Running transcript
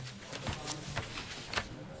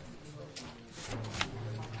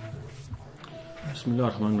بسم الله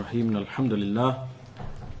الرحمن الرحيم الحمد لله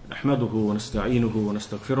نحمده ونستعينه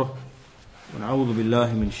ونستغفره ونعوذ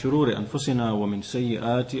بالله من شرور أنفسنا ومن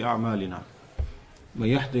سيئات أعمالنا من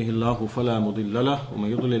يهده الله فلا مضل له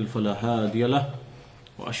ومن يضلل فلا هادي له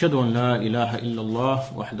وأشهد أن لا إله إلا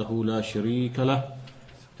الله وحده لا شريك له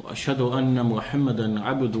وأشهد أن محمدا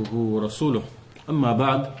عبده ورسوله أما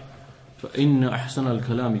بعد فإن أحسن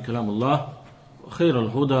الكلام كلام الله وخير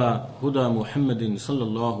الهدى هدى محمد صلى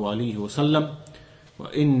الله عليه وسلم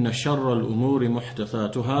وإن شر الأمور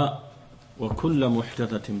محدثاتها وكل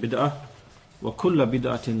محدثة بدعة وكل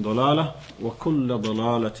بدعة ضلالة وكل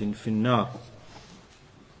ضلالة في النار.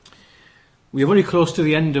 We are very close to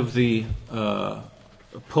the end of the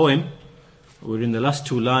poem. We're in the last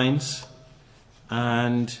two lines,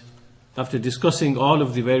 and after discussing all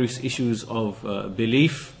of the various issues of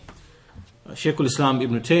belief, Shaykh al-Islam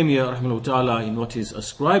Ibn Taymiyyah rahimahullah ta'ala, in what is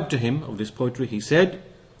ascribed to him of this poetry, he said,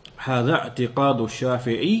 هذا اعتقاد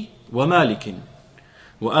الشافعي ومالك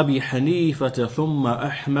وأبي حنيفة ثم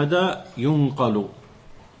أحمد ينقل.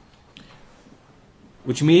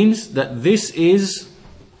 Which means that this is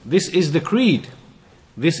the creed,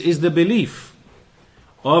 this is the belief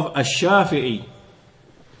of Ash-Shafi'i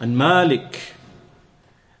and Malik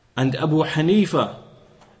and Abu Hanifa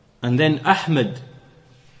and then Ahmad,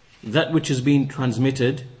 that which has been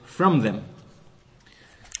transmitted from them.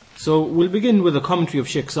 So we'll begin with a commentary of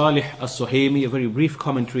Shaykh Salih As-Suhaimi, a very brief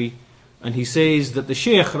commentary, and he says that the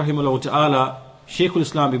Shaykh rahimahullah ta'ala, Shaykh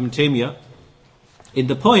al-Islam Ibn Taymiyyah, in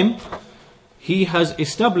the poem he has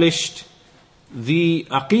established the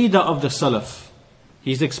Aqidah of the Salaf.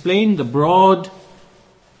 He's explained the broad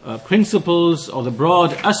principles or the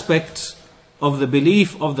broad aspects of the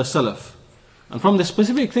belief of the Salaf. And from the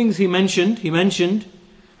specific things he mentioned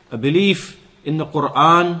a belief in the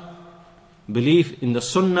Quran, belief in the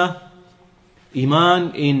Sunnah,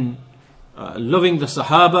 Iman in loving the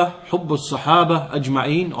Sahaba, Hubb al-Sahaba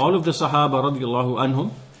ajma'een, all of the Sahaba radiyallahu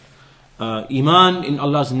anhum, Iman in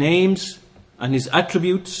Allah's names and His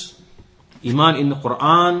attributes, Iman in the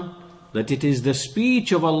Quran, that it is the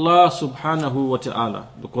speech of Allah subhanahu wa ta'ala.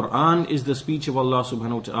 The Quran is the speech of Allah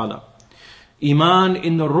subhanahu wa ta'ala. Iman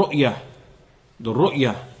in the ru'yah,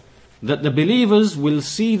 that the believers will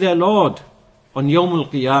see their Lord on Yawm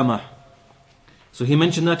al-Qiyamah. So he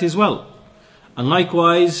mentioned that as well. And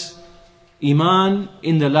likewise, Iman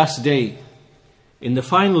in the last day, in the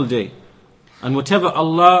final day. And whatever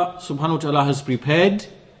Allah subhanahu wa ta'ala has prepared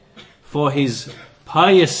for His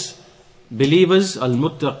pious believers,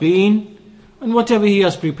 al-muttaqeen, and whatever He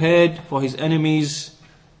has prepared for His enemies,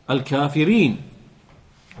 al-kafireen.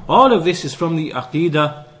 All of this is from the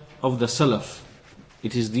Aqidah of the Salaf.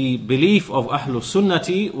 It is the belief of Ahlus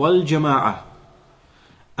Sunnati wal Jama'ah.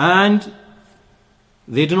 And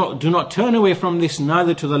they do not turn away from this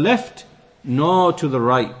neither to the left nor to the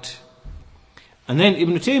right. And then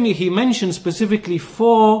Ibn Taymiyyah, he mentioned specifically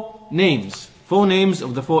four names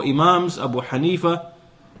of the four Imams, Abu Hanifa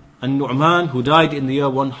and Nu'man, who died in the year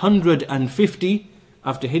 150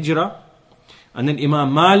 after Hijrah. And then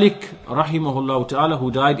Imam Malik rahimahullah ta'ala, who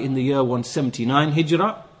died in the year 179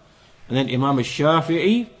 Hijrah. And then Imam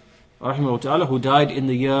al-Shafi'i rahimahullah ta'ala, who died in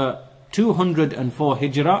the year 204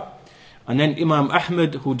 Hijrah. And then Imam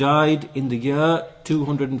Ahmad, who died in the year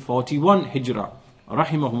 241 Hijrah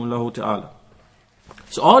rahimahullah ta'ala.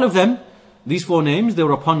 So all of them, these four names, they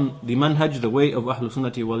were upon the manhaj, the way of Ahlul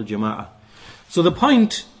Sunnati wal Jama'ah. So the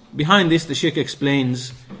point behind this, the Shaykh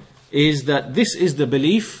explains, is that this is the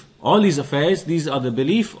belief, all these affairs, these are the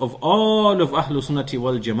belief of all of Ahlul Sunnati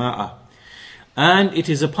wal Jama'ah. And it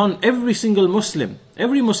is upon every single Muslim,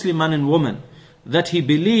 every Muslim man and woman, that he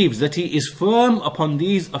believes, that he is firm upon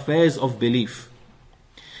these affairs of belief.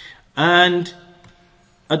 And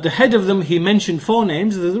at the head of them he mentioned four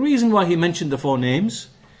names. There's a reason why he mentioned the four names.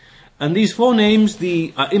 And these four names,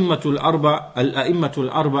 the A'immatul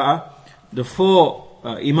Arba'a, the four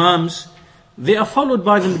Imams, they are followed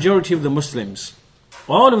by the majority of the Muslims.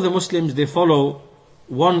 All of the Muslims, they follow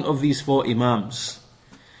one of these four Imams.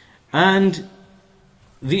 And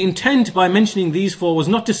the intent by mentioning these four was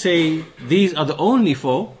not to say these are the only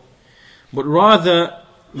four, but rather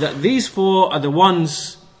that these four are the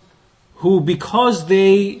ones who, because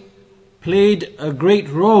they played a great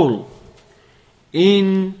role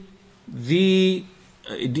in the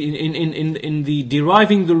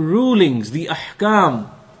deriving the rulings, the ahkam,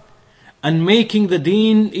 and making the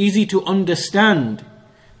deen easy to understand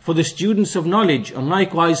for the students of knowledge, and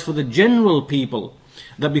likewise for the general people,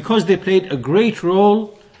 that because they played a great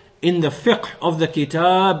role in the fiqh of the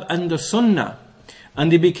kitab and the sunnah,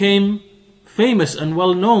 and they became famous and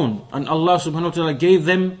well known, and Allah subhanahu wa ta'ala gave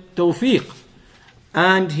them tawfiq,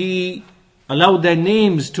 and He allowed their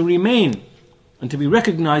names to remain and to be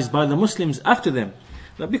recognized by the Muslims after them.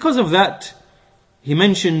 That because of that, he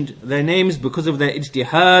mentioned their names because of their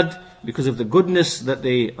ijtihad, because of the goodness that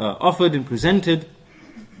they offered and presented.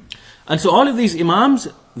 And so all of these Imams,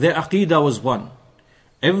 their aqidah was one.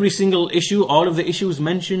 Every single issue, all of the issues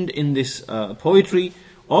mentioned in this poetry,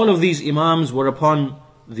 all of these Imams were upon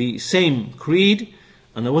the same creed,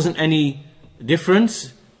 and there wasn't any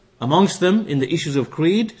difference amongst them in the issues of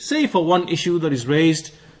creed, save for one issue that is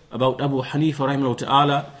raised about Abu Hanifa rahimahullah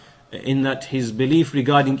ta'ala, in that his belief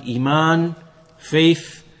regarding Iman,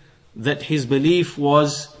 faith, that his belief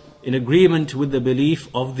was in agreement with the belief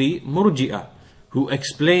of the Murji'ah, who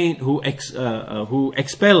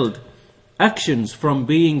expelled actions from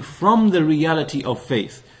being from the reality of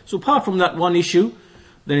faith. So apart from that one issue,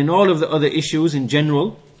 then in all of the other issues in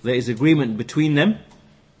general, there is agreement between them.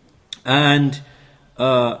 And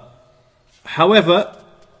however,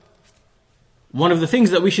 one of the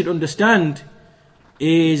things that we should understand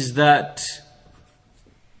is that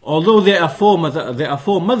although there are four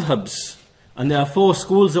madhabs and there are four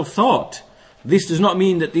schools of thought, this does not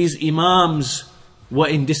mean that these Imams were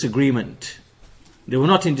in disagreement. They were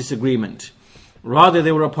not in disagreement. Rather,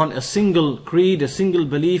 they were upon a single creed, a single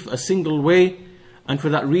belief, a single way. And for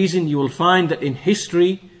that reason, you will find that in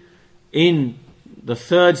history, in the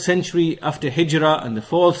 3rd century after Hijrah and the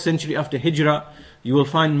 4th century after Hijrah, you will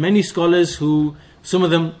find many scholars who, some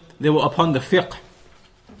of them, they were upon the fiqh,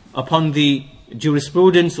 upon the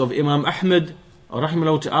jurisprudence of Imam Ahmad,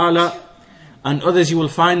 rahimahullah ta'ala, and others you will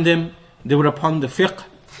find them, they were upon the fiqh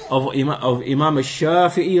of Imam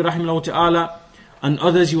al-Shafi'i, rahimahullah ta'ala, and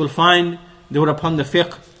others you will find they were upon the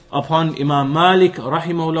fiqh upon Imam Malik,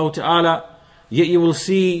 rahimahullah ta'ala. Yet you will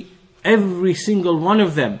see every single one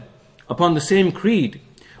of them upon the same creed,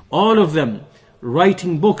 all of them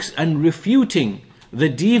writing books and refuting the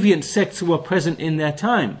deviant sects who were present in their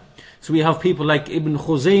time. So we have people like Ibn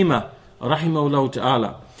Khuzaymah, rahimahullah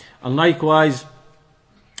ta'ala, and likewise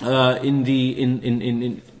in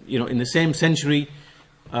the same century,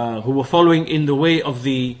 who were following in the way of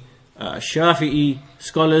the Shafi'i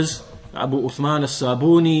scholars, Abu Uthman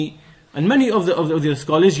as-Sabuni, and many of the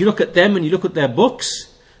scholars. You look at them and you look at their books.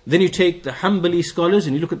 Then you take the Hanbali scholars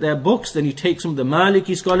and you look at their books. Then you take some of the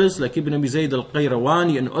Maliki scholars like Ibn Abi Zayd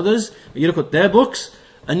al-Qayrawani and others. You look at their books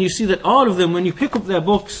and you see that all of them, when you pick up their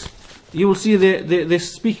books, you will see they're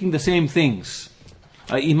speaking the same things.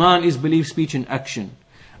 Iman is belief, speech and action.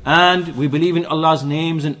 And we believe in Allah's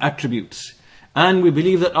names and attributes. And we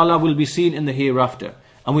believe that Allah will be seen in the hereafter.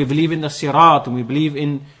 And we believe in the Sirat, and we believe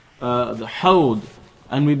in the Hawd,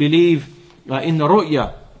 and we believe in the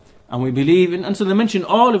Ru'ya, and we believe in... And so they mention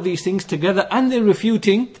all of these things together, and they're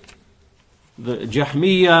refuting the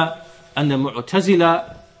Jahmiyyah and the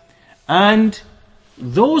Mu'tazila, and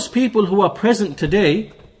those people who are present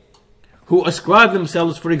today, who ascribe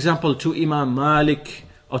themselves, for example, to Imam Malik,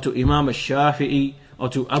 or to Imam al-Shafi'i, or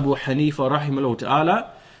to Abu Hanifa, rahimahullah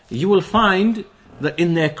ta'ala, you will find that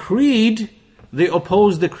in their creed, they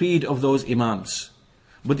oppose the creed of those Imams.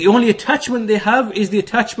 But the only attachment they have is the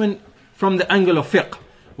attachment from the angle of fiqh.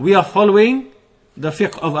 We are following the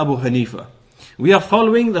fiqh of Abu Hanifa. We are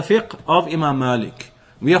following the fiqh of Imam Malik.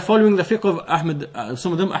 We are following the fiqh of Ahmad,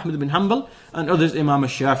 some of them Ahmad bin Hanbal, and others Imam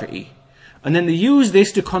al-Shafi'i. And then they use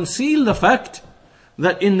this to conceal the fact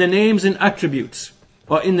that in the names and attributes,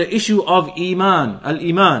 or in the issue of Iman,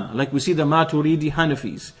 al-Iman, like we see the Maturidi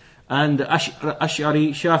Hanafis, and the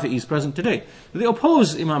Ash'ari Shafi'is present today. They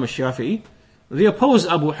oppose Imam al-Shafi'i, they oppose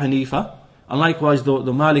Abu Hanifa, and likewise the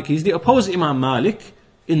Malikis, they oppose Imam Malik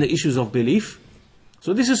in the issues of belief.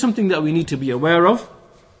 So this is something that we need to be aware of,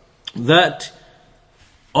 that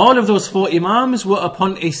all of those four Imams were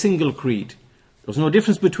upon a single creed. There was no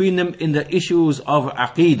difference between them in the issues of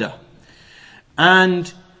Aqidah.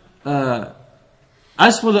 And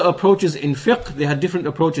as for the approaches in fiqh, they had different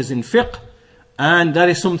approaches in fiqh, and that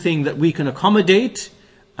is something that we can accommodate,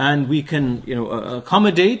 and we can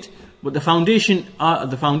accommodate, but the foundation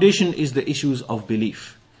is the issues of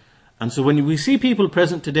belief. And so when we see people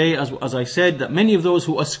present today, as I said, that many of those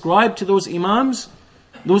who ascribe to those Imams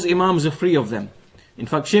are free of them. In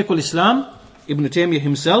fact, Shaykh al-Islam, Ibn Taymiyyah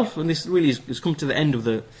himself, and this really has come to the end of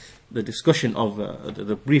the discussion of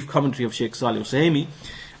the brief commentary of Shaykh Salih al-Suhaimi,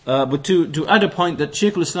 but to add a point that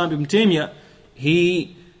Shaykh al-Islam Ibn Taymiyyah,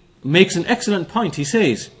 he makes an excellent point. He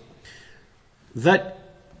says that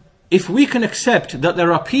if we can accept that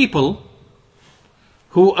there are people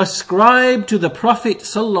who ascribe to the Prophet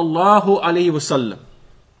sallallahu alaihi wasallam,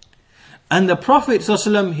 and the Prophet sallallahu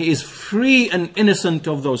alaihi wasallam, he is free and innocent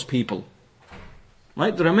of those people.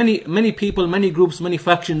 Right? There are many people, many groups, many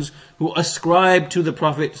factions who ascribe to the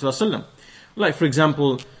Prophet sallallahu alaihi wasallam. Like, for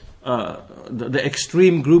example, the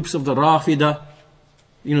extreme groups of the Rafida,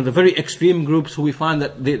 the very extreme groups who we find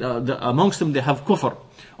that amongst them they have kufr,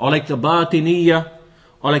 or like the Batiniya,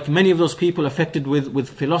 or like many of those people affected with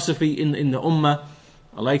philosophy in the Ummah,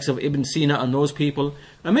 the likes of Ibn Sina and those people,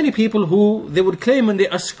 and many people who they would claim and they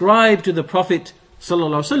ascribe to the Prophet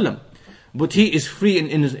ﷺ, but he is free and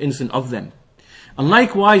innocent of them. And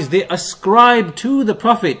likewise, they ascribe to the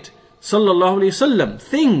Prophet ﷺ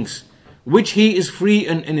things which he is free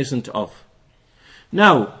and innocent of.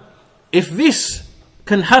 Now, if this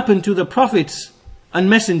can happen to the prophets and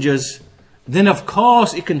messengers, then of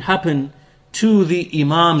course it can happen to the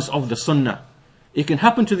Imams of the Sunnah. It can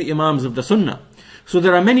happen to the Imams of the Sunnah. So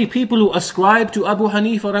there are many people who ascribe to Abu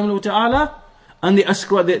Hanifa rahimahullah ta'ala, and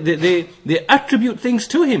they attribute things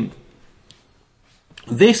to him.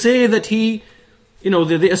 They say that he,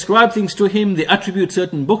 they ascribe things to him, they attribute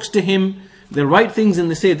certain books to him, they write things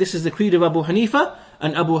and they say this is the creed of Abu Hanifa,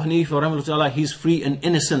 and Abu Hanifa rahimahullah ta'ala, he's free and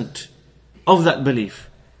innocent of that belief,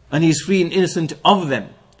 and he's free and innocent of them.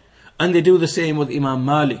 And they do the same with Imam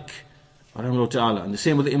Malik rahimahullah ta'ala, and the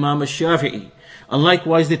same with Imam al-Shafi'i, and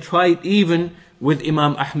likewise they try it even with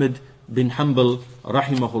Imam Ahmad bin Hanbal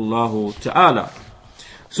rahimahullah ta'ala.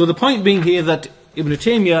 So the point being here that Ibn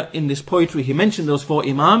Taymiyyah in this poetry, he mentioned those four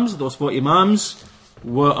Imams. Those four Imams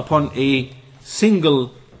were upon a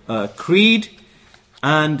single creed,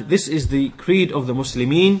 and this is the creed of the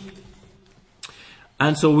Muslimin.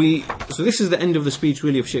 And so this is the end of the speech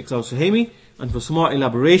really of Sheikh Salih Suhaimi. And for some more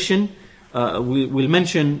elaboration, we'll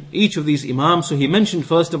mention each of these Imams. So he mentioned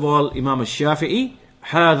first of all Imam al-Shafi'i,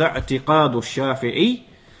 هذا اعتقاد الشافعي,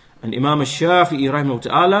 and Imam al-Shafi'i rahimahullah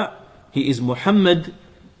ta'ala, he is Muhammad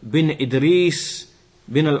bin Idris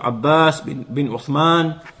bin al-Abbas bin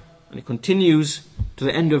Uthman, and he continues to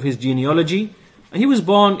the end of his genealogy. And he was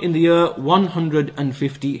born in the year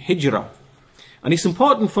 150 Hijrah. And it's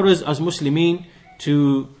important for us as Muslimin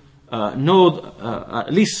to know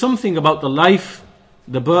at least something about the life,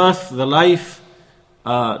 the birth, the life,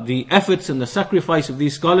 the efforts and the sacrifice of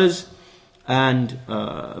these scholars, and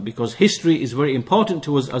because history is very important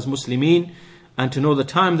to us as Muslimin, and to know the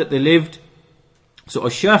time that they lived. So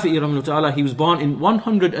Ash-Shafi'i rahimahullah ta'ala, he was born in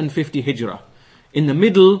 150 Hijrah, in the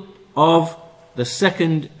middle of the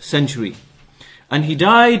 2nd century. And he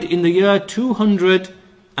died in the year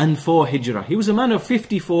 204 Hijrah. He was a man of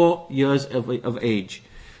 54 years of age,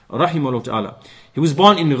 rahimahullah ta'ala. He was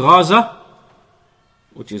born in Gaza,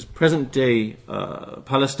 which is present day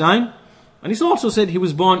Palestine. And it's also said he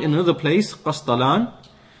was born in another place, Qastalan.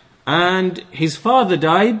 And his father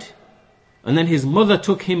died, and then his mother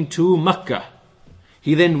took him to Mecca.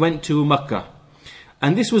 He then went to Mecca.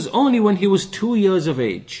 And this was only when he was 2 years of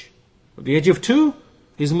age. At the age of 2,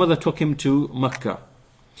 his mother took him to Mecca.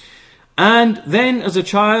 And then as a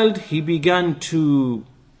child, he learned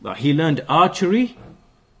archery.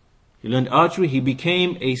 He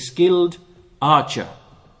became a skilled archer.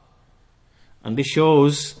 And this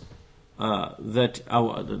shows that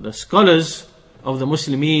the scholars of the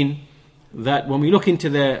Muslimin, that when we look into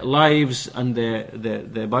their lives and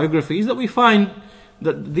their biographies, that we find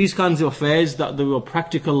that these kinds of affairs, that they were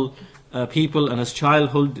practical people, and as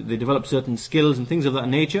childhood they developed certain skills and things of that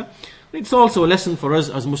nature. It's also a lesson for us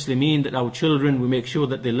as Muslimin that our children, we make sure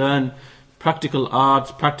that they learn practical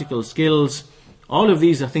arts, practical skills. All of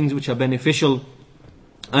these are things which are beneficial.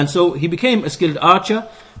 And so he became a skilled archer.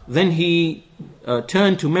 Then he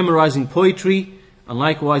turned to memorizing poetry, and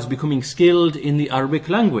likewise becoming skilled in the Arabic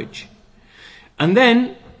language. And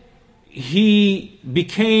then he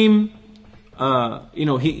became,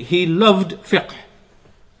 he loved fiqh,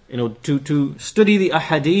 to study the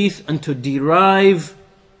ahadith and to derive,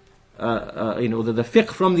 the fiqh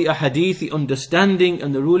from the ahadith, the understanding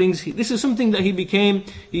and the rulings. This is something that he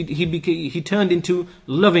turned into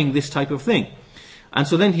loving this type of thing. And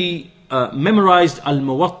so then he memorized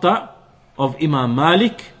Al-Muwatta of Imam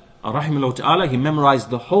Malik, rahimahullah ta'ala. He memorized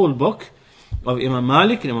the whole book of Imam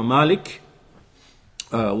Malik, and Imam Malik,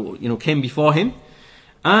 came before him.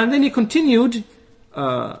 And then he continued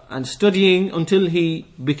and studying until he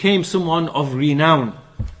became someone of renown,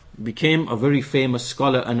 became a very famous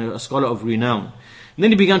scholar and a scholar of renown. And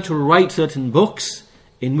then he began to write certain books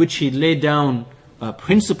in which he laid down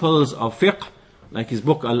principles of fiqh, like his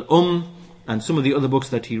book Al-Umm and some of the other books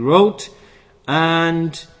that he wrote.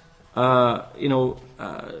 And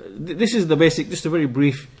this is the basic, just a very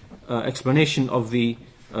brief explanation of the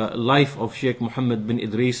life of Sheikh Muhammad bin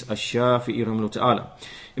Idris al-Shafi'i rahimahullah ta'ala.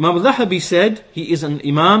 Imam al-Dhahabi said he is an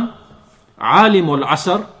Imam, Alim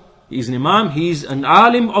al-Asr. He is an Imam, he is an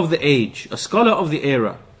Alim of the age, a scholar of the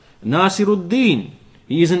era. Nasiruddin,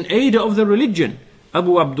 he is an aider of the religion.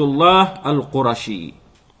 Abu Abdullah al-Qurashi.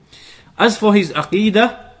 As for his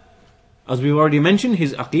Aqidah, as we've already mentioned,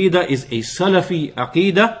 his Aqidah is a Salafi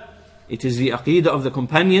Aqidah. It is the Aqidah of the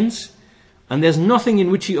companions. And there's nothing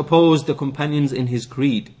in which he opposed the companions in his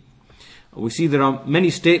creed. We see there are many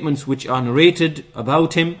statements which are narrated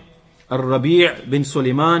about him. Al-Rabi' bin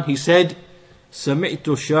Sulaiman, he said, سَمِعْتُ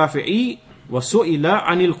الشَّافِعِي وَسُئِلَ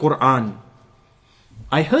عَنِ الْقُرْآنِ.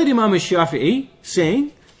 I heard Imam al-Shafi'i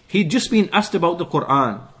saying, he'd just been asked about the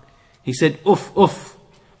Qur'an. He said, Uff,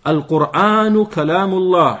 al-Qur'anu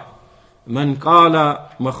kalamullah, man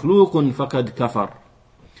qala makhlukun faqad kafar.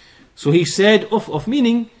 So he said, Uff,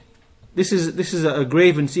 meaning, this is a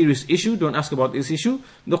grave and serious issue, don't ask about this issue.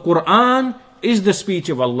 The Qur'an is the speech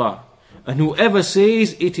of Allah. And whoever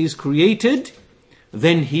says it is created,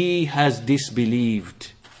 then he has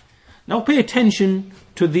disbelieved. Now pay attention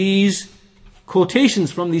to these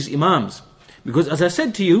quotations from these Imams. Because as I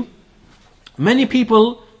said to you, many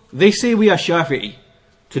people, they say we are Shafi'i.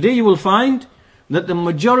 Today you will find that the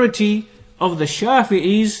majority of the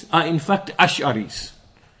Shafi'is are in fact Ash'aris.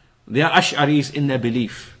 They are Ash'aris in their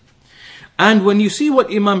belief. And when you see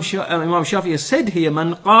what Imam Shafi'i has said here,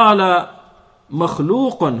 Man qala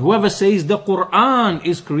makhluqan, whoever says the Qur'an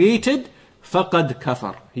is created, faqad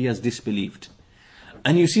kafar, he has disbelieved.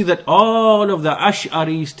 And you see that all of the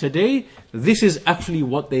Ash'aris today, this is actually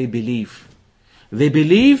what they believe. They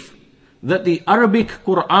believe that the Arabic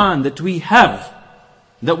Qur'an that we have,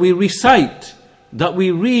 that we recite, that we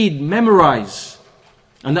read, memorize,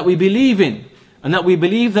 and that we believe in, and that we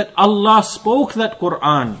believe that Allah spoke that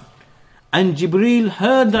Qur'an, and Jibreel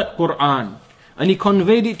heard that Qur'an, and He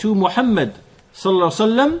conveyed it to Muhammad sallallahu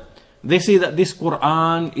alaihi wasallam, they say that this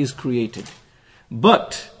Qur'an is created.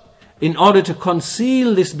 But in order to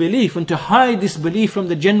conceal this belief and to hide this belief from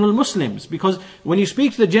the general Muslims, because when you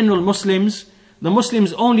speak to the general Muslims, the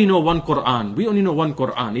Muslims only know one Qur'an. We only know one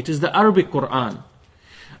Qur'an. It is the Arabic Qur'an.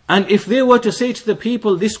 And if they were to say to the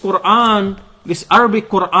people, this Qur'an, this Arabic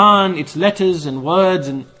Qur'an, its letters and words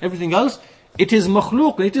and everything else, it is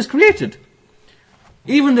makhluq, it is created.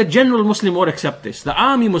 Even the general Muslim won't accept this. The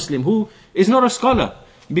army Muslim who is not a scholar,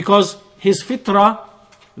 because his fitrah,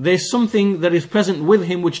 there's something that is present with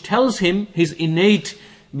him which tells him his innate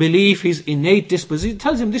belief, his innate disposition,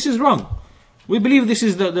 tells him this is wrong. We believe this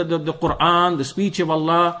is the Qur'an, the speech of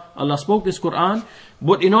Allah. Allah spoke this Qur'an.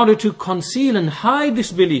 But in order to conceal and hide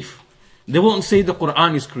this belief, they won't say the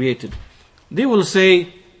Qur'an is created. They will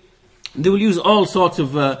say, they will use all sorts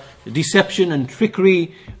of deception and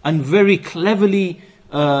trickery and very cleverly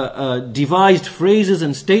devised phrases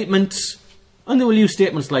and statements. And they will use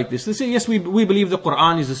statements like this. They say, yes, we believe the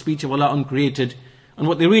Qur'an is the speech of Allah uncreated. And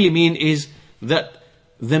what they really mean is that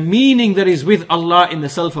the meaning that is with Allah in the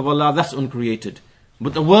self of Allah, that's uncreated.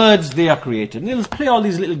 But the words, they are created. And they'll play all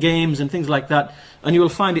these little games and things like that, and you will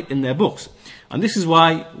find it in their books. And this is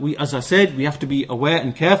why we, as I said, we have to be aware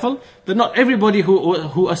and careful that not everybody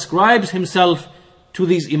who ascribes himself to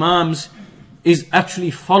these Imams is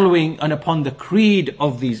actually following and upon the creed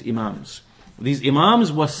of these Imams. These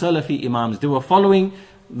Imams were Salafi Imams. They were following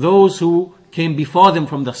those who came before them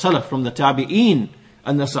from the Salaf, from the Tabi'een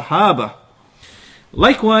and the Sahaba.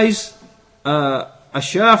 Likewise,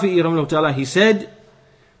 Ash-Shafi'i rahimahullah ta'ala, he said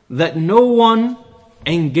that no one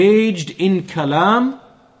engaged in kalam,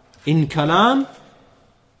 and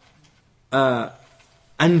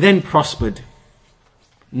then prospered.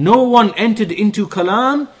 No one entered into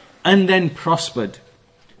kalam and then prospered.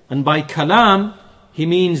 And by kalam, he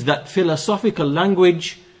means that philosophical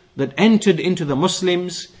language that entered into the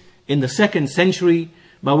Muslims in the 2nd century,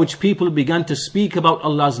 by which people began to speak about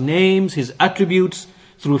Allah's names, His attributes,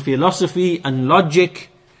 through philosophy and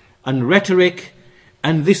logic and rhetoric.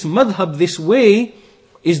 And this madhab, this way,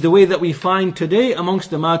 is the way that we find today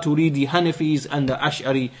amongst the Maturidi, Hanafis and the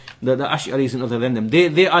Ash'aris and other than them.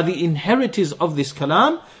 They are the inheritors of this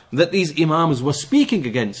kalam that these Imams were speaking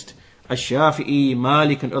against. Ash-Shafi'i,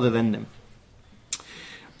 Malik and other than them.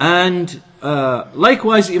 And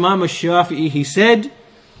likewise Imam Ash-Shafi'i, he said,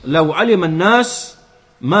 لو علم الناس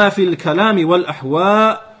ما في الكلام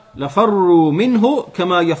والأحواء لفروا منه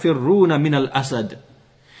كما يفرون من الأسد.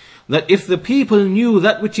 That if the people knew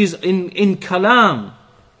that which is in kalam,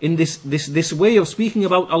 in this way of speaking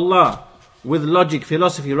about Allah, with logic,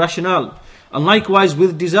 philosophy, rationale, and likewise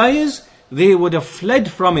with desires, they would have fled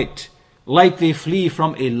from it like they flee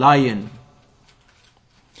from a lion.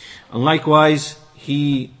 And likewise,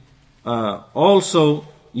 he also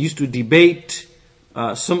used to debate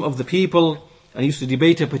some of the people, and used to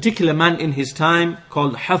debate a particular man in his time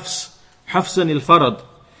called Hafsan al-Farad.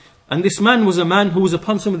 And this man was a man who was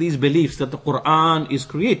upon some of these beliefs that the Qur'an is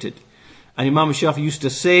created. And Imam Shafi used to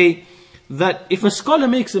say that if a scholar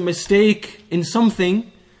makes a mistake in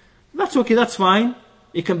something, that's okay, that's fine.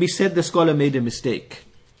 It can be said the scholar made a mistake.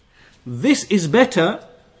 This is better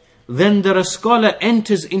than that a scholar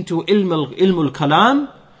enters into ilmul kalam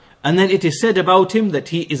and then it is said about him that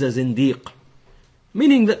he is a zindiq.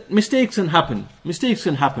 Meaning that mistakes can happen. Mistakes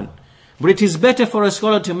can happen. But it is better for a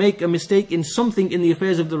scholar to make a mistake in something in the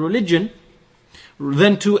affairs of the religion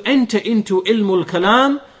than to enter into ilmul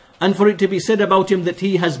kalam and for it to be said about him that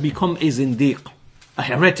he has become a zindiq, a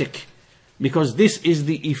heretic. Because this is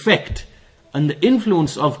the effect and the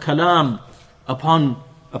influence of kalam upon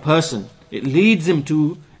a person. It leads him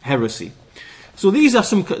to heresy. So these are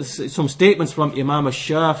some statements from Imam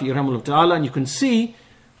al-Shafi'i rahimahullah ta'ala, and you can see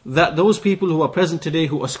that those people who are present today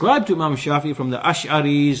who ascribe to Imam al-Shafi'i from the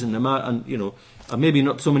Ash'aris and maybe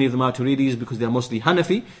not so many of the Maturidis because they are mostly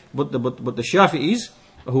Hanafi, but the Shafi'is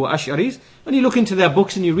who are Ash'aris, and you look into their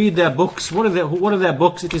books and you read their books, what are their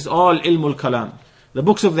books? It is all ilmul kalam, the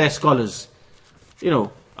books of their scholars,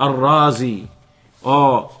 Ar-Razi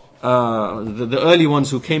or the early ones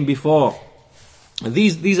who came before.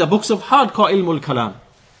 These are books of hardcore ilmul kalam.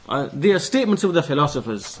 They are statements of the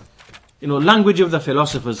philosophers, language of the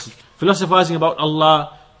philosophers, philosophizing about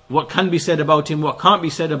Allah, what can be said about Him, what can't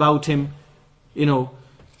be said about Him.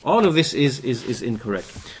 All of this is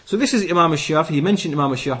incorrect. So this is Imam al-Shafi'i. He mentioned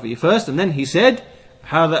Imam al-Shafi'i first, and then he said,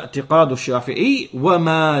 هذا اعتقاد الشافعي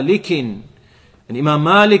ومالك. And Imam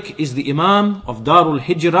Malik is the Imam of Darul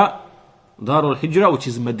Hijrah, which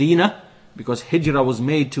is Medina, because Hijrah was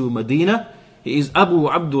made to Medina. He is Abu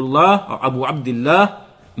Abdullah or Abu Abdullah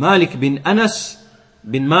Malik bin Anas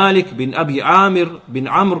bin Malik bin Abi Amir bin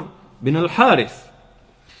Amr bin Al-Harith.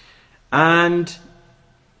 And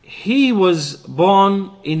he was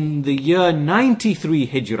born in the year 93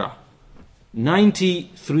 Hijrah.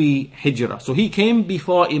 93 Hijrah. So he came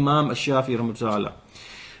before Imam Al-Shafi'i rahmatullah.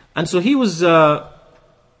 And so he was,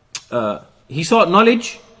 he sought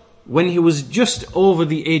knowledge when he was just over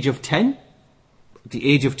the age of 10. At the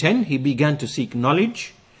age of 10, he began to seek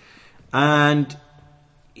knowledge. And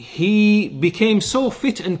he became so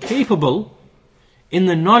fit and capable in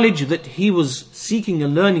the knowledge that he was seeking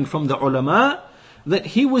and learning from the ulama that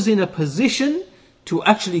he was in a position to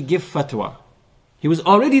actually give fatwa. He was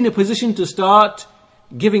already in a position to start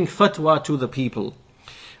giving fatwa to the people.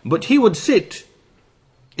 But he would sit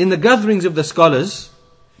in the gatherings of the scholars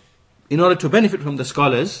in order to benefit from the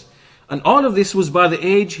scholars. And all of this was by the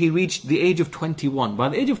age he reached the age of 21. By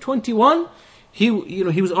the age of 21, he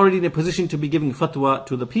was already in a position to be giving fatwa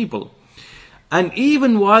to the people. And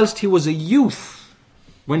even whilst he was a youth,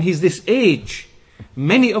 when he's this age,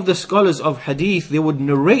 many of the scholars of hadith, they would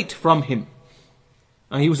narrate from him.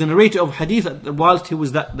 And he was a narrator of hadith whilst he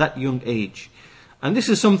was that young age. And this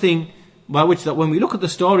is something by which that when we look at the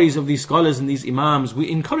stories of these scholars and these imams, we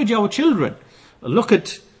encourage our children. Look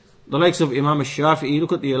at the likes of Imam al-Shafi'i,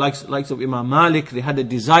 look at the likes of Imam Malik. They had a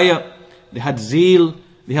desire, they had zeal,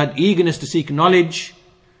 they had eagerness to seek knowledge,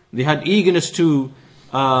 they had eagerness to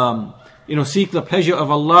seek the pleasure of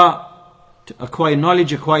Allah, to acquire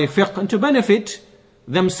knowledge, acquire fiqh, and to benefit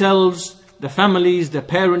themselves, the families, the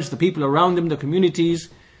parents, the people around them, the communities.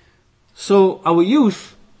 So our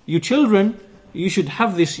youth, you children, you should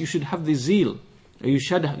have this zeal. You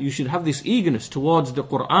should have this eagerness towards the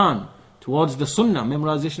Quran, towards the Sunnah,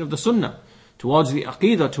 memorization of the Sunnah, towards the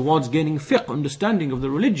Aqidah, towards gaining fiqh, understanding of the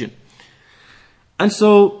religion. And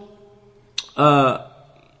so, at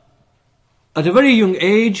a very young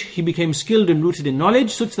age, he became skilled and rooted in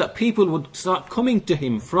knowledge, such that people would start coming to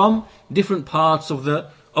him from different parts of the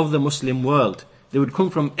Muslim world. They would come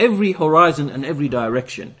from every horizon and every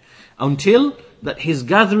direction, until that his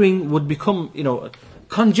gathering would become,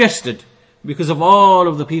 congested because of all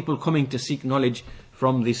of the people coming to seek knowledge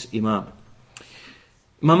from this Imam.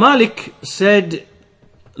 Imam Malik said,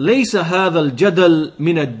 ليس هذا الجدل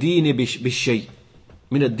من الدين بالشيء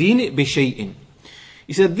من الدين بشيء.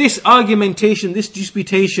 He said, this argumentation, this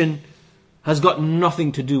disputation has got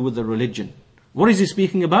nothing to do with the religion. What is he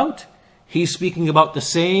speaking about? He's speaking about the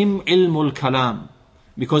same ilmul kalam.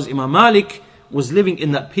 Because Imam Malik was living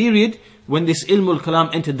in that period when this ilmul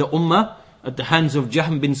kalam entered the ummah at the hands of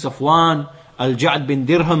Jahm bin Safwan, Al-Ja'd bin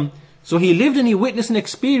Dirham. So he lived and he witnessed and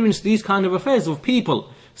experienced these kind of affairs of people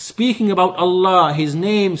speaking about Allah, His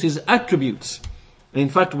names, His attributes. And in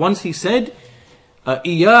fact, once he said,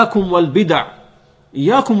 إِيَّاكُمْ وَالْبِدَعْ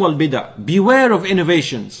إِيَّاكُمْ وَالْبِدَعْ, beware of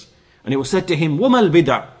innovations. And it was said to him, وَمَا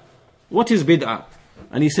الْبِدَعْ, what is bid'ah?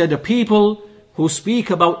 And he said, a people who speak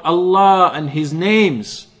about Allah and His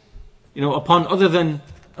names, upon other than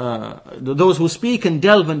those who speak and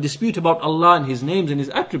delve and dispute about Allah and His names and His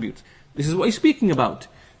attributes. This is what he's speaking about.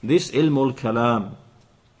 This ilmul kalam.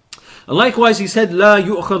 Likewise, he said, لا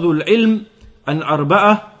يؤخذ العلم عن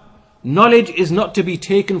أربعة. Knowledge is not to be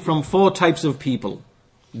taken from 4 types of people.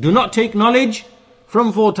 Do not take knowledge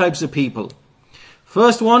from 4 types of people.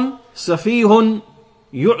 First one, سفيه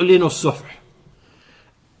يعلن الصفح.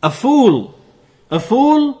 A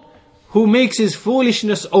fool who makes his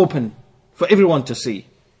foolishness open for everyone to see.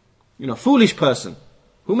 Foolish person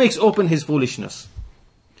who makes open his foolishness.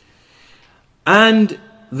 And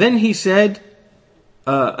then he said,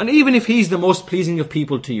 and even if he's the most pleasing of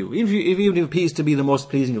people to you, even if he's to be the most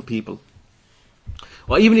pleasing of people,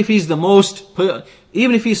 or even if he's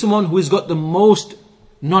someone who has got the most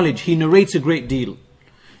knowledge, he narrates a great deal.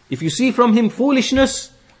 If you see from him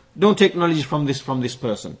foolishness, don't take knowledge from this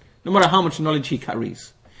person, no matter how much knowledge he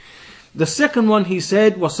carries. The second one, he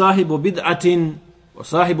said, وَصَاحِبُ بِدْعَةٍ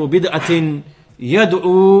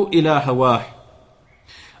يَدْعُو إِلَى هَوَاهِ.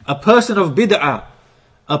 A person of bid'ah,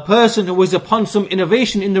 a person who is upon some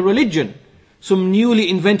innovation in the religion, some newly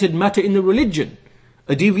invented matter in the religion,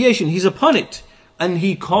 a deviation, he's upon it, and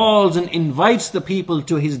he calls and invites the people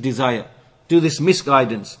to his desire, to this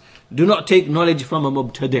misguidance. Do not take knowledge from a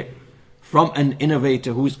mubtadi', from an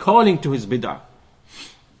innovator who is calling to his bid'ah.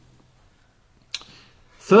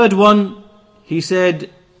 Third one, he said,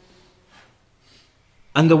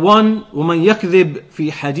 and the one, وَمَنْ يَكْذِبْ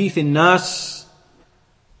فِي حَدِيثِ النَّاسِ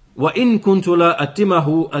وَإِن كُنْتُ لَا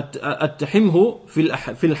أَتَّحِمْهُ فِي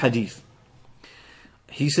الْحَدِيثِ.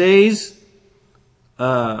 He says,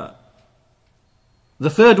 the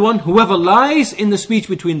third one, whoever lies in the speech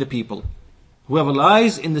between the people. Whoever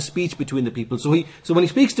lies in the speech between the people. So when he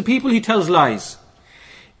speaks to people, he tells lies.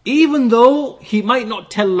 Even though he might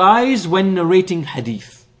not tell lies when narrating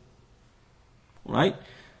hadith. Right?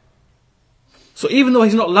 So even though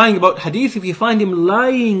he's not lying about hadith, if you find him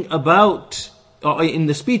lying about, or in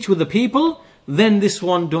the speech with the people, then this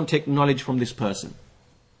one, don't take knowledge from this person.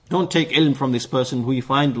 Don't take ilm from this person who you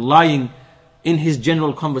find lying in his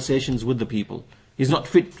general conversations with the people. He's not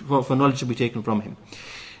fit for knowledge to be taken from him.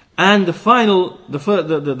 And the final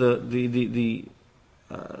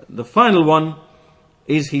one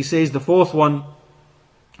is, he says, the fourth one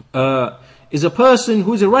is a person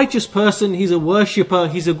who is a righteous person. He's a worshipper.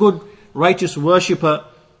 He's a good righteous worshipper,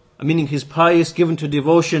 meaning he's pious, given to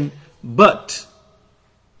devotion, but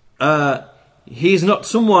he is not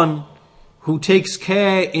someone who takes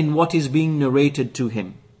care in what is being narrated to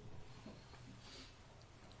him.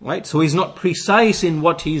 Right? So he's not precise in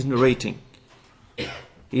what he's narrating.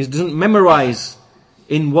 He doesn't memorize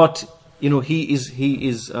in what he is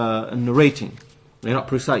narrating. They're not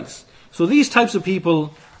precise. So these types of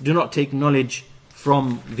people do not take knowledge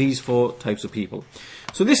from these 4 types of people.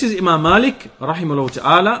 So this is Imam Malik rahimahullah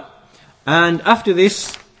ta'ala, and after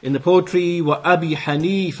this in the poetry, wa Abi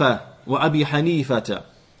Hanifata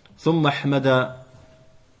thumma Ahmada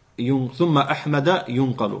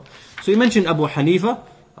yunqalu. So he mentioned Abu Hanifa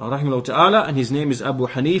rahimahullah ta'ala, and his name is Abu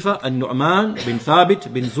Hanifa al-Nu'man bin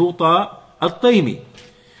Thabit bin Zuta al-Taymi.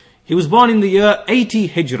 He was born in the year 80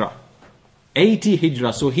 Hijrah. 80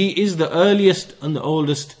 Hijrah. So he is the earliest and the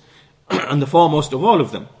oldest and the foremost of all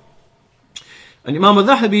of them. And Imam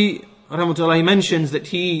al-Dhahabi rahmatullah, he mentions that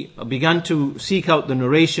he began to seek out the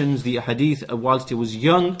narrations, the hadith, whilst he was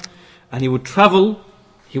young, and he would travel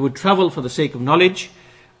for the sake of knowledge,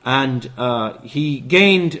 and he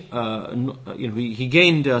gained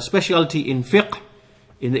specialty in fiqh,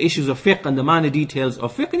 in the issues of fiqh and the minor details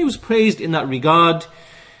of fiqh, and he was praised in that regard.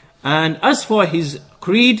 And as for his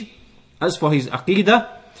creed, as for his aqidah,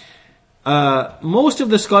 most of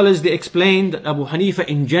the scholars, they explain that Abu Hanifa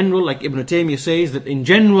in general, like Ibn Taymiyyah says, that in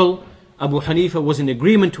general Abu Hanifa was in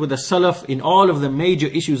agreement with the Salaf in all of the major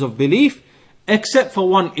issues of belief, except for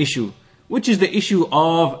one issue, which is the issue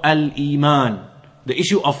of al-Iman, the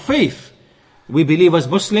issue of faith. We believe as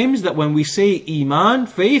Muslims that when we say Iman,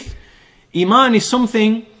 faith, Iman is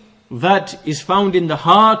something that is found in the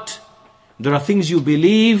heart. There are things you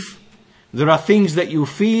believe, there are things that you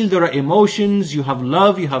feel, there are emotions, you have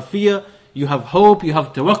love, you have fear, you have hope, you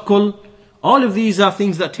have tawakkul. All of these are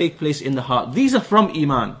things that take place in the heart. These are from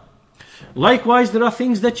Iman. Likewise, there are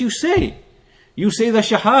things that you say. You say the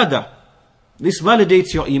Shahada. This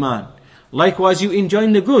validates your Iman. Likewise, you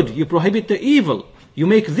enjoin the good, you prohibit the evil, you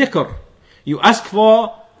make dhikr, you ask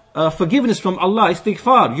for forgiveness from Allah,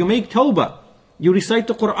 istighfar, you make tawbah, you recite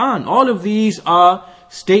the Quran. All of these are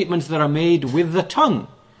statements that are made with the tongue.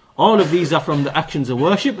 All of these are from the actions of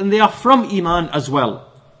worship, and they are from Iman as well.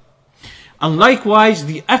 And likewise,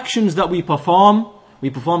 the actions that we perform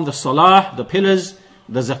the salah, the pillars,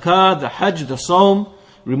 the zakah, the hajj, the sawm,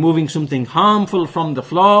 removing something harmful from the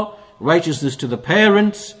floor, righteousness to the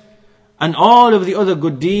parents, and all of the other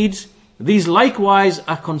good deeds. these likewise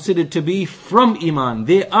are considered to be from Iman.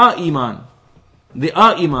 They are Iman. They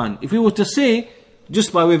are Iman. If we were to say,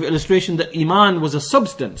 just by way of illustration, that Iman was a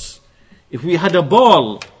substance, if we had a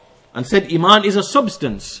ball and said Iman is a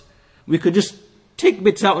substance, we could just take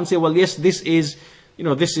bits out and say, well, yes, this is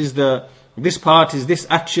this part is this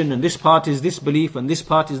action, and this part is this belief, and this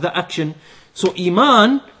part is that action. So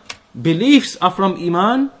Iman, beliefs are from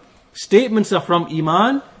Iman, statements are from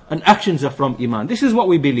Iman, and actions are from Iman. This is what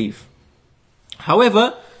we believe.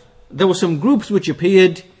 However, there were some groups which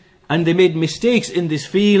appeared and they made mistakes in this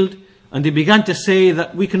field, and they began to say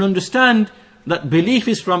that we can understand that belief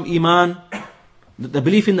is from Iman, that the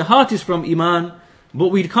belief in the heart is from Iman, but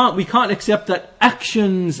we can't accept that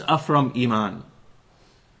actions are from Iman.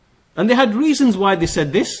 And they had reasons why they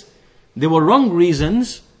said this. They were wrong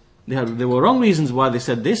reasons. There were wrong reasons why they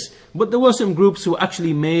said this, but there were some groups who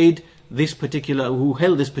actually who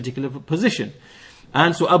held this particular position.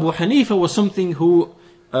 And so Abu Hanifa was something who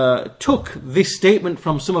took this statement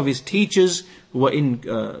from some of his teachers who were in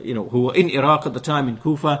Iraq at the time, in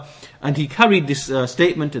Kufa, and he carried this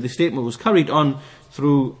statement. The statement was carried on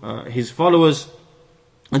through his followers,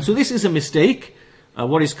 and so this is a mistake.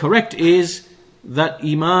 What is correct is that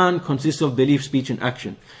Iman consists of belief, speech, and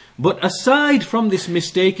action. But aside from this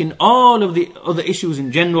mistake, in all of the other issues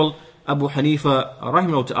in general, Abu Hanifa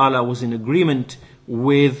rahimahullah ta'ala was in agreement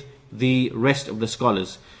with the rest of the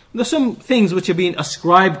scholars. There are some things which are being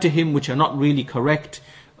ascribed to him which are not really correct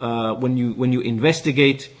when you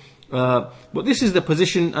investigate. But this is the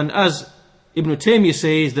position, and as Ibn Taymiyyah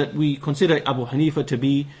says, that we consider Abu Hanifa to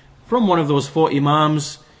be from one of those four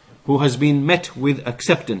Imams who has been met with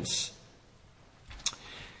acceptance.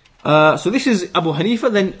 So this is Abu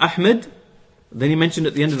Hanifa, then Ahmed. Then he mentioned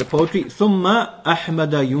at the end of the poetry, ثُمَّ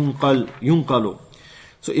أَحْمَدَ يُنْقَلُ.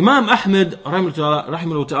 So Imam Ahmed,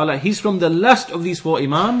 rahimahullah ta'ala, he's from the last of these four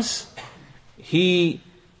Imams. His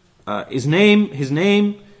name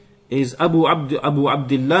is Abu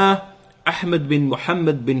Abdullah Ahmed bin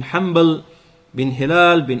Muhammad bin Hanbal bin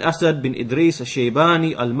Hilal bin Asad bin Idris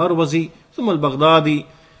al-Shaybani al-Marwazi ثم al-Baghdadi,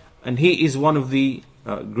 and he is one of the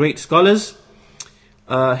great scholars.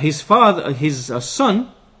 His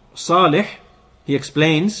son Salih, he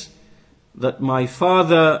explains that my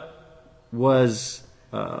father was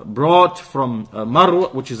brought from Marw,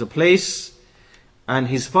 which is a place, and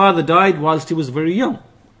his father died whilst he was very young.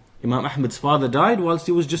 Imam Ahmed's father died whilst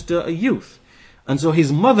he was just a youth, and so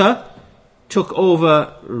his mother took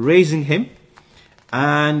over raising him,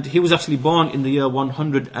 and he was actually born in the year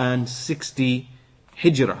 160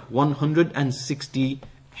 Hijrah. 160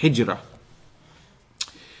 Hijrah.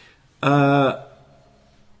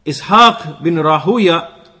 Ishaq bin Rahuya,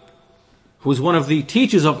 who is one of the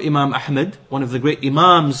teachers of Imam Ahmed, one of the great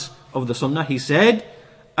Imams of the Sunnah, he said,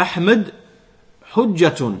 Ahmed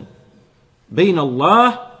hujjatun bayn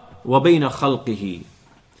Allah wa bayna khalqihi.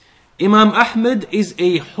 Imam Ahmed is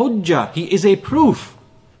a hujjah, he is a proof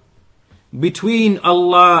between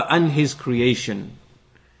Allah and His creation.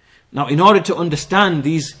 Now, in order to understand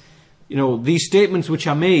these statements which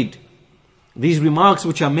are made, these remarks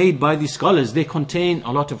which are made by these scholars, they contain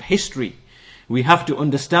a lot of history. We have to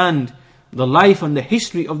understand the life and the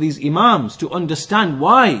history of these Imams to understand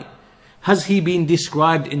why has he been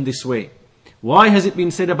described in this way. Why has it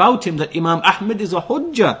been said about him that Imam Ahmed is a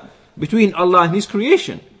hujjah between Allah and His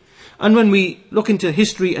creation? And when we look into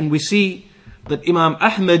history and we see that Imam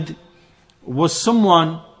Ahmed was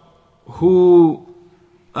someone who,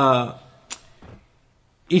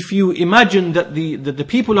 if you imagine that the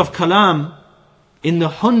people of Kalam in the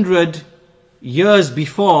 100 years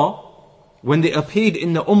before, when they appeared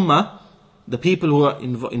in the Ummah, the people who are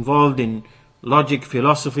involved in logic,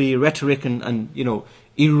 philosophy, rhetoric, and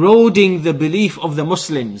eroding the belief of the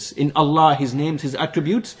Muslims in Allah, His names, His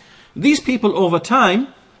attributes, these people over time,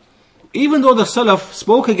 even though the Salaf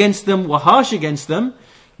spoke against them, were harsh against them,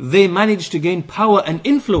 they managed to gain power and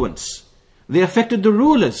influence. They affected the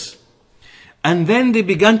rulers. And then they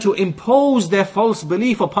began to impose their false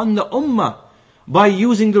belief upon the Ummah by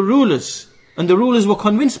using the rulers. And the rulers were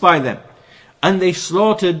convinced by them. And they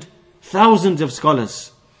slaughtered thousands of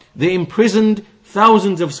scholars. They imprisoned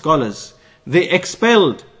thousands of scholars. They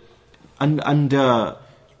expelled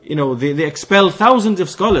they expelled thousands of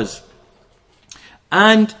scholars.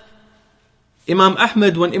 And Imam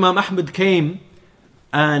Ahmed, when Imam Ahmed came,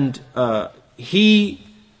 and he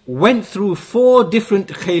went through 4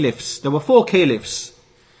 different caliphs. There were 4 caliphs.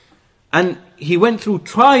 And he went through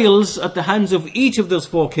trials at the hands of each of those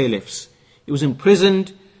 4 caliphs. He was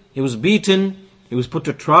imprisoned, he was beaten, he was put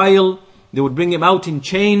to trial. They would bring him out in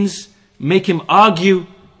chains, make him argue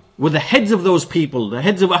with the heads of those people, the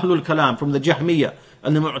heads of Ahlul Kalam from the Jahmiyyah,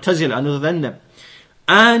 and the Mu'tazila and other than them.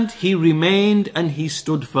 And he remained and he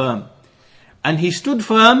stood firm. And he stood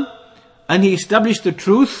firm and he established the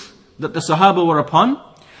truth that the Sahaba were upon.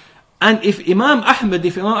 And if Imam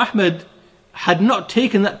Ahmad had not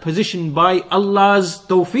taken that position by Allah's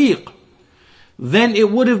tawfiq, then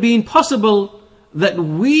it would have been possible that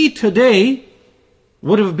we today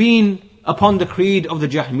would have been upon the creed of the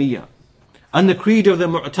Jahmiyyah and the creed of the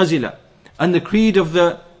Mu'tazila and the creed of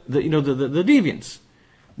the deviants.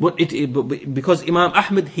 But because Imam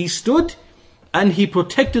Ahmad, he stood and he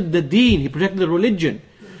protected the deen, he protected the religion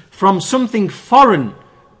from something foreign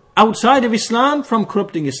outside of Islam, from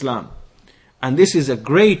corrupting Islam. And this is a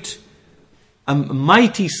great,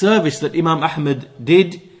 mighty service that Imam Ahmad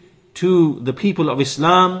did to the people of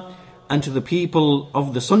Islam and to the people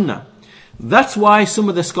of the Sunnah. That's why some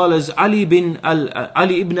of the scholars, Ali ibn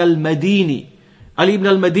al-Madini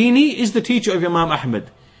is the teacher of Imam Ahmad.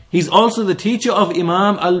 He's also the teacher of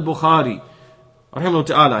Imam al-Bukhari, rahimahullah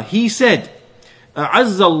ta'ala. He said,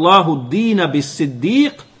 أعز الله الدين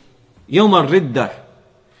بالصديق يوم الردة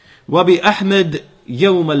وبأحمد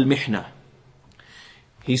يوم المحنة.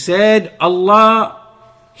 He said, Allah,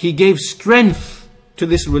 He gave strength to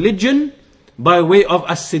this religion by way of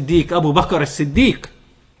As-Siddiq, Abu Bakr As-Siddiq,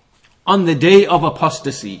 on the day of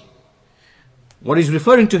apostasy. What he's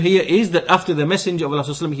referring to here is that after the Messenger of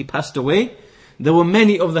Allah he passed away, there were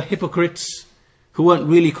many of the hypocrites who weren't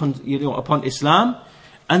really upon Islam,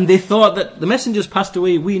 and they thought that the Messenger's passed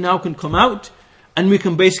away, we now can come out and we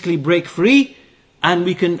can basically break free and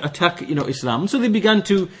we can attack Islam. So they began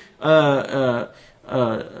to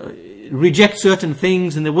reject certain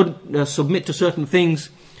things, and they wouldn't submit to certain things.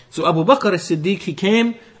 So Abu Bakr as-Siddiq, he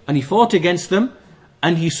came and he fought against them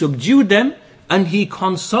and he subdued them and he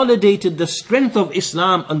consolidated the strength of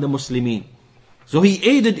Islam and the Muslimin. So he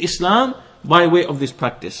aided Islam by way of this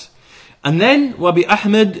practice. And then Wabi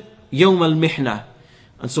Ahmad Yawm al-Mihna.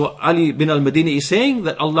 And so Ali bin al-Madini is saying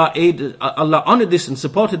that Allah honored this and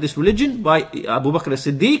supported this religion by Abu Bakr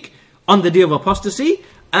as-Siddiq on the day of apostasy,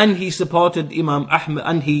 and he supported Imam Ahmad,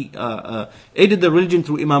 and he aided the religion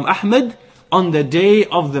through Imam Ahmad on the day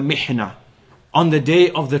of the Mihna, on the day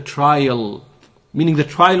of the trial, meaning the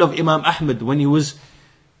trial of Imam Ahmad, when he was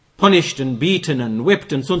punished and beaten and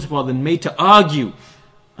whipped and so on and so forth and made to argue,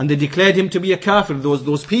 and they declared him to be a kafir.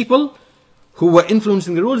 Those people who were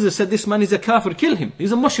influencing the rulers, they said, this man is a kafir, kill him,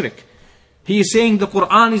 he's a mushrik. He is saying the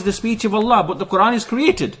Quran is the speech of Allah, but the Quran is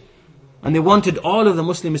created. And they wanted all of the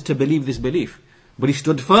Muslims to believe this belief. But he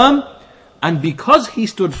stood firm, and because he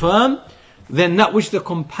stood firm, then that which the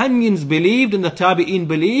companions believed and the Tabi'een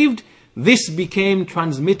believed, this became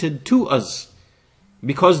transmitted to us.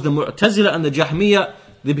 Because the Mu'tazila and the Jahmiyyah,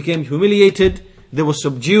 they became humiliated, they were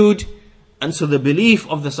subdued, and so the belief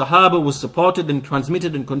of the Sahaba was supported and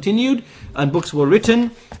transmitted and continued, and books were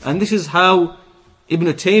written. And this is how Ibn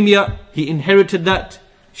Taymiyyah, he inherited that.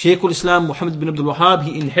 Shaykh al-Islam Muhammad bin Abdul Wahhab,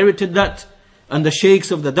 he inherited that. And the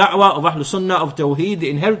sheikhs of the da'wah, of Ahlul Sunnah, of Tawheed, they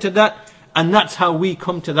inherited that. And that's how we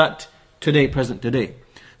come to that today, present today.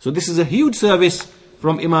 So this is a huge service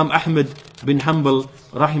from Imam Ahmad bin Hanbal,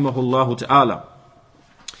 rahimahullah ta'ala.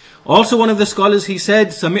 Also one of the scholars, he said,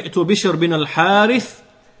 سمعت بشر bin al-Harith,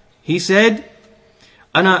 he said,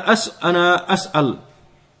 أنا أسأل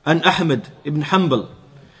عن أحمد ibn Hanbal.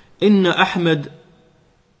 إن أحمد,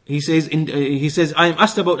 he says, I am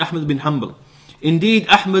asked about Ahmad bin Hanbal. Indeed,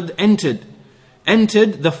 Ahmad entered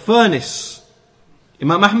the furnace.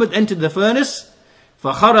 Imam Ahmad entered the furnace.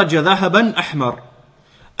 فخرج ذهبا أحمر.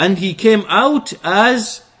 And he came out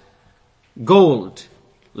as gold,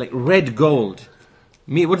 like red gold.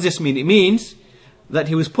 What does this mean? It means that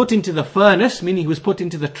he was put into the furnace, meaning he was put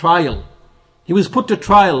into the trial. He was put to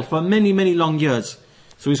trial for many, many long years.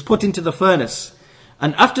 So he was put into the furnace.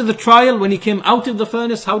 And after the trial, when he came out of the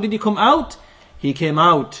furnace, how did he come out? He came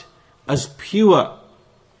out as pure,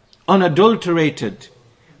 unadulterated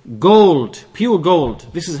gold, pure gold.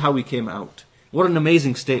 This is how he came out. What an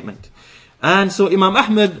amazing statement. And so Imam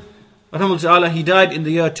Ahmad, rahimahullah, he died in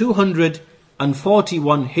the year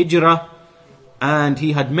 241 Hijrah. And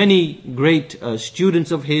he had many great students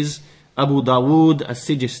of his, Abu Dawood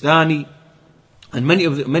as-Sijistani, and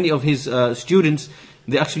many of his students,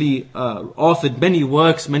 they actually authored many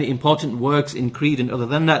works, many important works in creed and other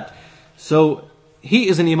than that. So he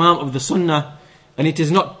is an Imam of the Sunnah, and it is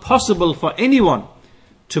not possible for anyone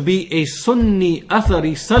to be a Sunni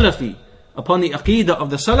Athari Salafi upon the Aqidah of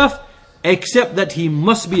the Salaf, except that he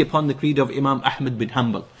must be upon the creed of Imam Ahmad bin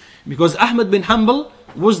Hanbal. Because Ahmad bin Hanbal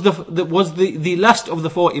was the last of the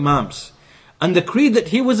four Imams. And the creed that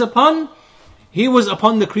he was upon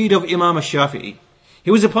the creed of Imam al-Shafi'i.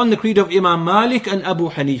 He was upon the creed of Imam Malik and Abu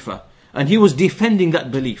Hanifa. And he was defending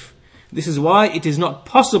that belief. This is why it is not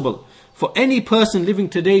possible for any person living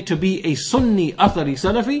today to be a Sunni Athari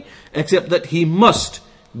Salafi, except that he must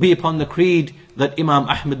be upon the creed that Imam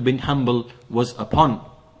Ahmad bin Hanbal was upon.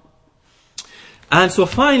 And so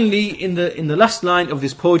finally, in the last line of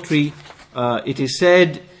this poetry, it is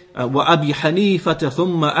said, وَأَبِي حَنِيفَةَ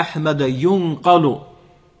ثُمَّ أَحْمَدَ يُنْقَلُ,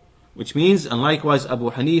 which means, and likewise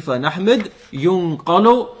Abu Hanifa and Ahmad,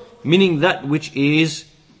 يُنْقَلُ, meaning that which is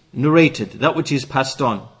narrated, that which is passed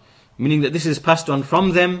on. Meaning that this is passed on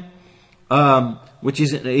from them, which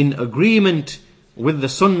is in agreement with the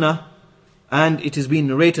Sunnah, and it has been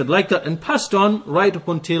narrated like that and passed on right up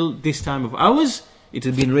until this time of ours. It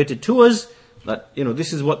has been narrated to us that,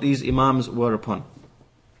 this is what these Imams were upon.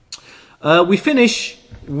 We finish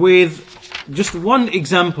with just one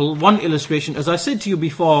example, one illustration. As I said to you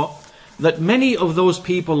before, that many of those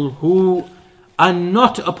people who are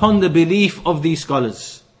not upon the belief of these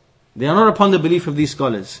scholars, they are not upon the belief of these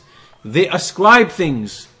scholars. They ascribe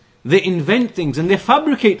things, they invent things, and they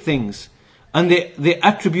fabricate things, and they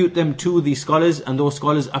attribute them to these scholars, and those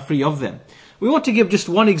scholars are free of them. We want to give just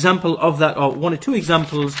one example of that, or one or two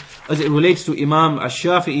examples, as it relates to Imam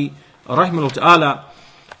Ash-Shafi'i, rahimahullah ta'ala.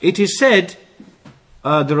 It is said,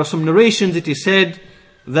 there are some narrations, it is said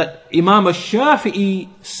that Imam Ash-Shafi'i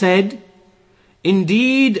said,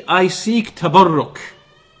 "Indeed, I seek tabarruk.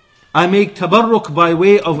 I make tabarruk by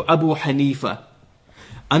way of Abu Hanifa.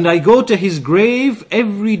 And I go to his grave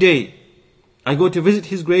every day. I go to visit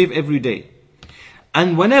his grave every day.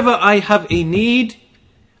 And whenever I have a need,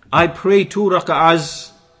 I pray 2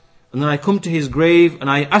 rak'ahs, and then I come to his grave and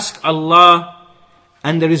I ask Allah,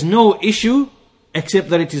 and there is no issue except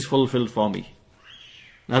that it is fulfilled for me."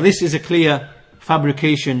 Now this is a clear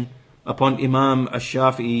fabrication upon Imam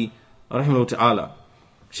Ash-Shafi'i rahimahullah ta'ala.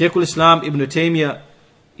 Shaykh al-Islam Ibn Taymiyyah,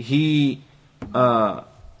 he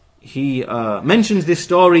mentions this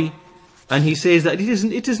story, and he says that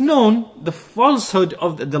it is known, the falsehood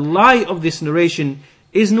of the lie of this narration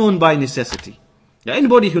is known by necessity. Now,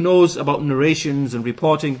 anybody who knows about narrations and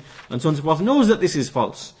reporting and so on and so forth knows that this is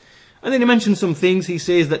false. And then he mentions some things. He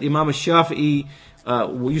says that Imam al-Shafi'i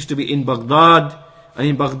used to be in Baghdad, and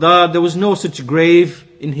in Baghdad there was no such grave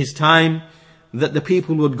in his time that the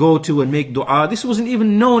people would go to and make dua. This wasn't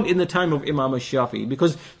even known in the time of Imam al-Shafi'i,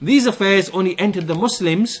 because these affairs only entered the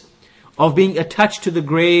Muslims, of being attached to the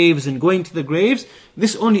graves and going to the graves.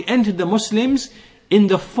 This only entered the Muslims in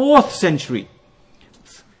the 4th century.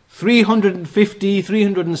 350,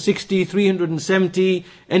 360, 370,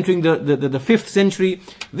 entering the 5th century.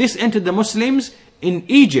 This entered the Muslims in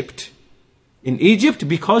Egypt. In Egypt,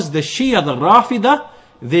 because the Shia, the Rafida,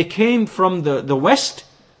 they came from the west,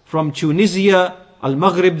 from Tunisia,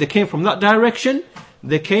 Al-Maghrib, they came from that direction.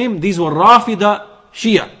 These were Rafida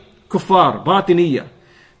Shia, Kuffar, Batiniya.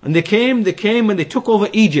 And they came and they took over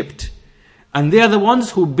Egypt. And they are the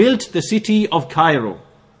ones who built the city of Cairo.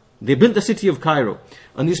 They built the city of Cairo.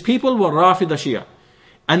 And these people were Rafida Shia.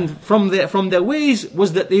 And from their ways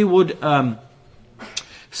was that they would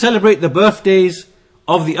celebrate the birthdays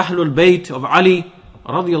of the Ahlul Bayt of Ali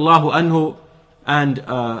radiyallahu anhu, and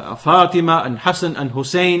Fatima and Hassan and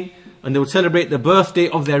Hussein, and they would celebrate the birthday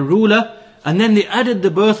of their ruler, and then they added the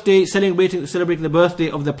birthday, celebrating the birthday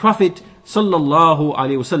of the Prophet sallallahu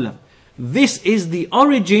alaihi wasallam. This is the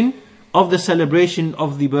origin of the celebration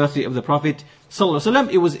of the birthday of the Prophet sallallahu alaihi wasallam.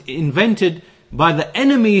 It was invented by the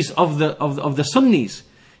enemies of the Sunnis,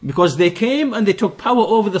 because they came and they took power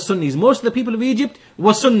over the Sunnis. Most of the people of Egypt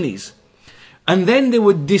were Sunnis, and then they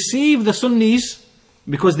would deceive the Sunnis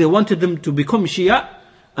because they wanted them to become Shia,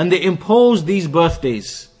 and they imposed these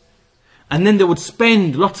birthdays. And then they would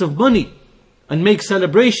spend lots of money and make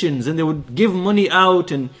celebrations, and they would give money out,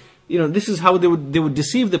 and this is how they would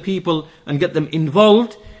deceive the people and get them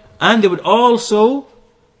involved. And they would also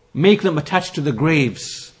make them attached to the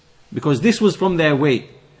graves, because this was from their way.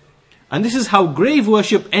 And this is how grave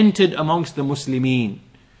worship entered amongst the Muslimin.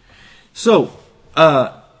 So,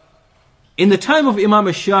 in the time of Imam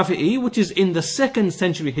al-Shafi'i, which is in the 2nd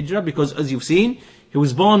century Hijrah, because as you've seen, he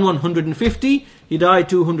was born 150, he died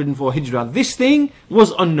 204 Hijrah. This thing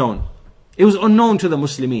was unknown. It was unknown to the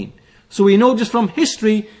Muslimin. So we know just from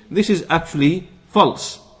history, this is actually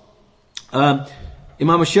false. Imam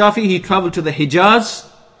al-Shafi'i, he traveled to the Hijaz,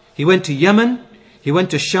 he went to Yemen, he went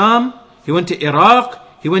to Sham, he went to Iraq,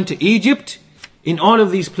 he went to Egypt. In all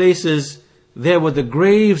of these places, there were the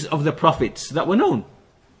graves of the prophets that were known.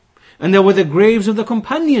 And there were the graves of the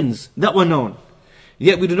companions that were known.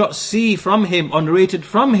 Yet we do not see from him, or narrated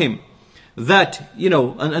from him, that,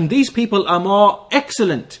 and these people are more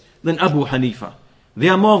excellent than Abu Hanifa. They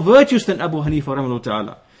are more virtuous than Abu Hanifa rahimahullah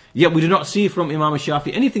ta'ala. Yet we do not see from Imam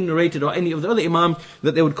Shafi anything narrated or any of the other Imams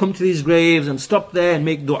that they would come to these graves and stop there and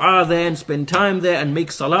make dua there and spend time there and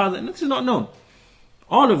make salah there. This is not known.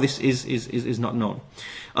 All of this is not known.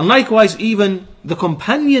 And likewise, even the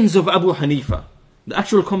companions of Abu Hanifa, the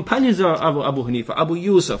actual companions of Abu Hanifa, Abu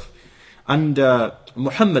Yusuf and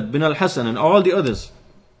Muhammad bin al-Hasan and all the others,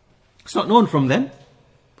 it's not known from them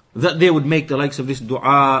that they would make the likes of this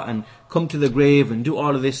dua and come to the grave and do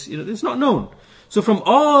all of this. It's not known. So from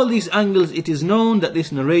all these angles, it is known that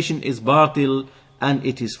this narration is batil and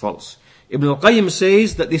it is false. Ibn al-Qayyim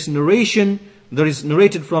says that this narration, there is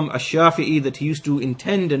narrated from Ash-Shafi'i that he used to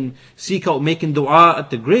intend and seek out making dua at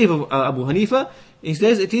the grave of Abu Hanifa. He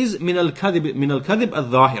says it is min al-kadhib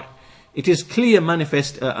al-zahir. It is clear,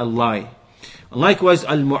 manifest a lie. And likewise,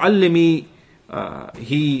 Al-Muallimi,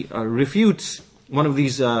 he refutes one of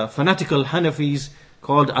these fanatical Hanafis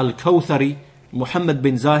called Al-Kawthari, Muhammad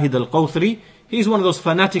bin Zahid Al-Kawthari. He's one of those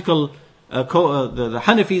fanatical the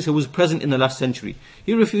Hanafis who was present in the last century.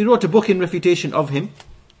 He wrote a book in refutation of him.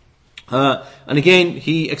 And again,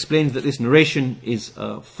 he explains that this narration is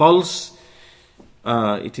false.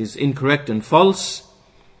 It is incorrect and false.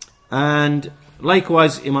 And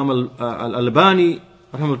likewise, Imam Al-Albani,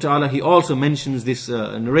 rahimahullah, he also mentions this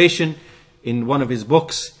narration in one of his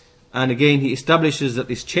books. And again, he establishes that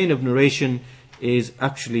this chain of narration is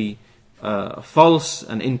actually false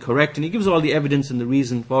and incorrect, and he gives all the evidence and the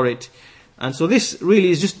reason for it. And so this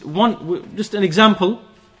really is just an example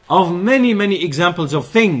of many examples of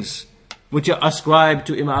things which are ascribed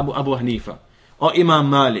to Imam Abu Hanifa or Imam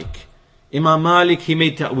Malik. Imam Malik, he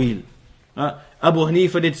made ta'wil. Abu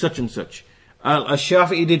Hanifa did such and such.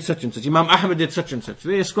 Al-Shafi'i did such and such. Imam Ahmad did such and such.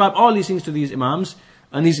 They ascribe all these things to these Imams,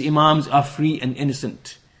 and these Imams are free and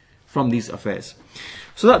innocent from these affairs.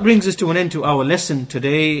 So that brings us to an end to our lesson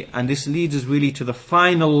today, and this leads us really to the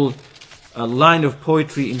final line of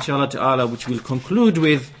poetry, inshallah ta'ala, which we'll conclude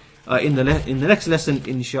with in the next lesson,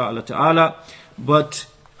 inshallah ta'ala. But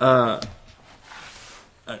a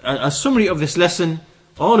summary of this lesson: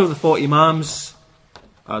 all of the four Imams,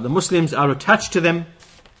 the Muslims are attached to them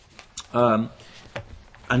and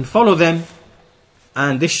follow them,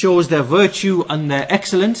 and this shows their virtue and their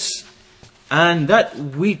excellence. And that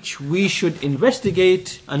which we should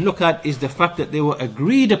investigate and look at is the fact that they were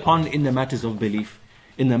agreed upon in the matters of belief,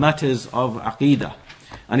 in the matters of Aqidah.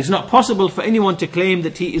 And it's not possible for anyone to claim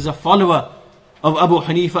that he is a follower of Abu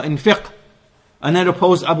Hanifa in fiqh and then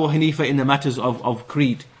oppose Abu Hanifa in the matters of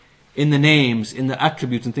creed, in the names, in the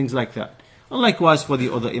attributes and things like that. And likewise for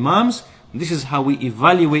the other Imams, this is how we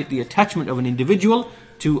evaluate the attachment of an individual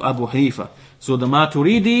to Abu Hanifa. So the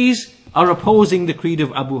Maturidis are opposing the creed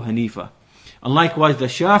of Abu Hanifa. And likewise the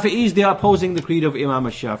Shafi'is, they are opposing the creed of Imam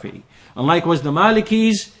al-Shafi'i. And likewise the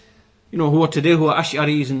Malikis, who are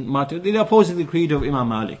Ash'aris and Maturidis, they are opposing the creed of Imam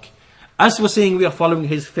Malik. As for saying we are following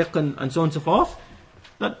his fiqh and so on and so forth,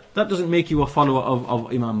 that doesn't make you a follower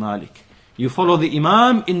of Imam Malik. You follow the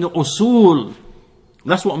Imam in the usul.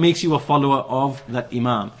 That's what makes you a follower of that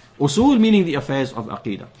Imam. Usul meaning the affairs of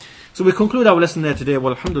Aqidah. So we conclude our lesson there today.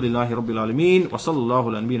 Walhamdulillahi Rabbil Alameen. Wa sallallahu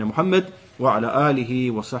ala nabiyyina Muhammad wa ala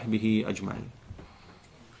alihi wa sahbihi ajma'in.